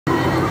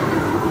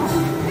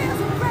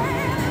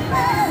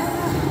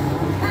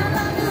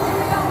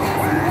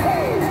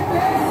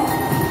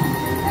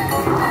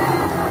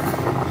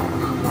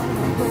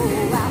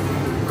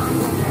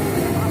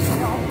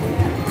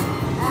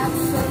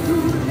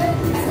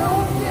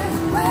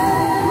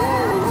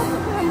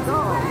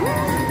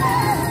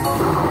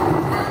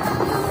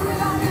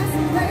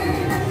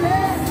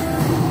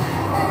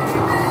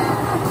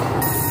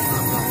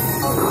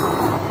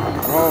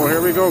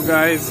go,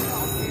 guys.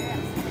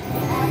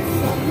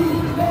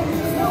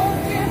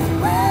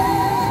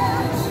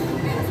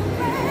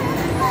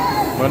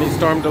 Money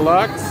Storm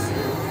Deluxe.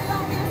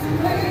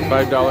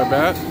 $5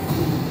 bet.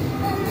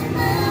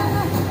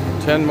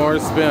 10 more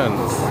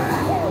spins.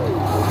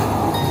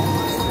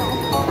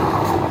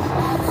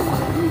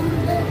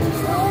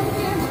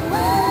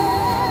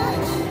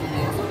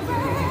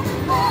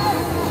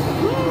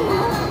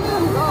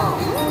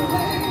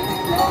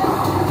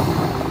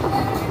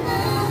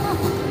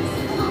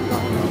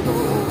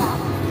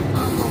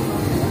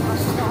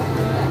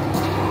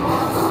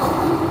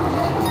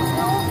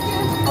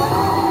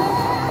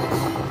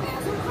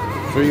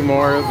 Three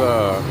more of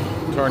the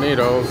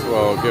tornadoes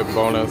will give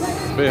bonus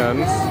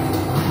spins.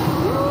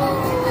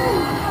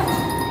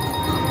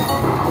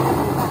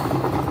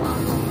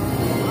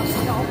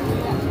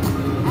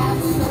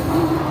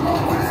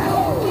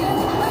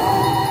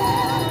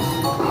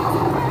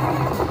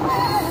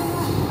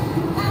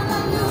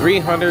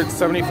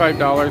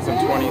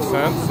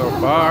 $375.20 so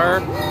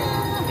far.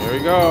 Here we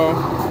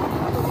go.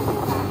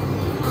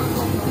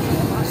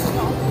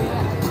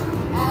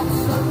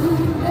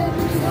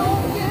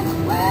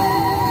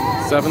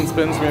 7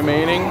 spins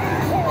remaining.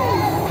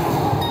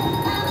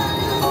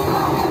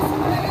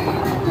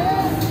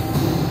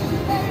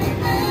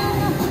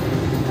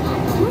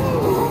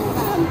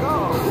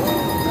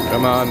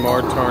 Come on,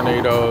 more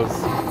tornadoes.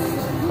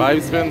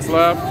 5 spins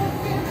left.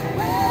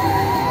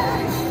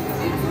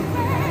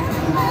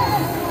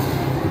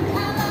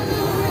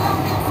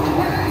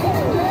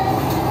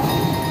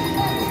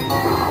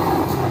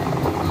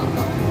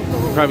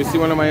 Probably see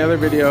one of my other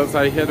videos.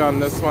 I hit on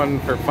this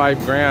one for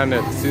 $5 grand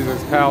at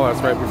Caesar's Palace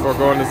right before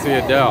going to see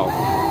Adele.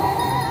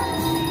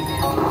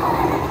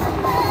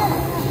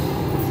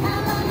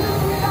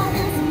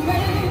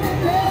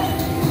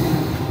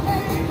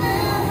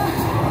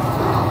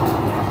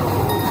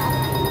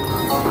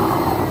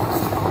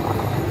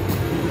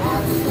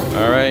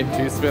 All right,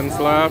 2 spins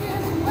left.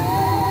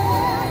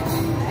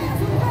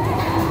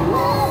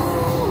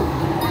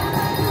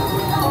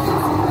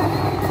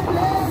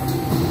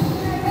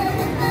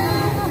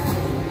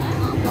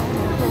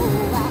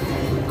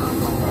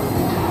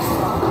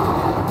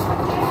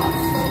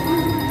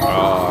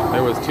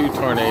 There was 2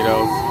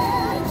 tornadoes.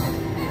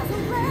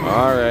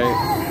 All right.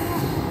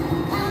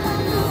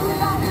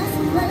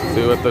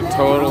 See what the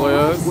total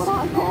is.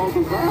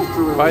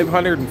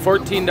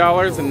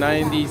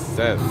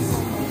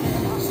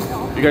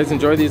 $514.90. If you guys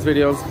enjoy these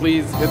videos,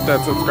 please hit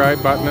that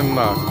subscribe button in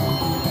the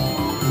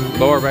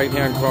lower right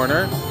hand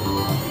corner.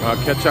 I'll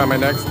catch you on my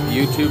next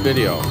YouTube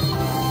video.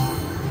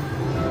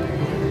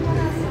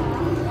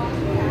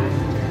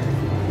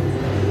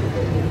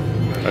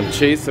 I'm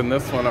chasing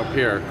this one up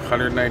here.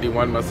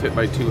 191 must hit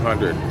by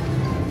 200.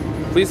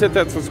 Please hit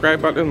that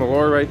subscribe button in the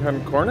lower right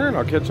hand corner and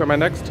I'll catch you on my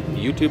next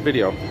YouTube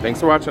video. Thanks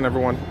for watching,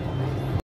 everyone.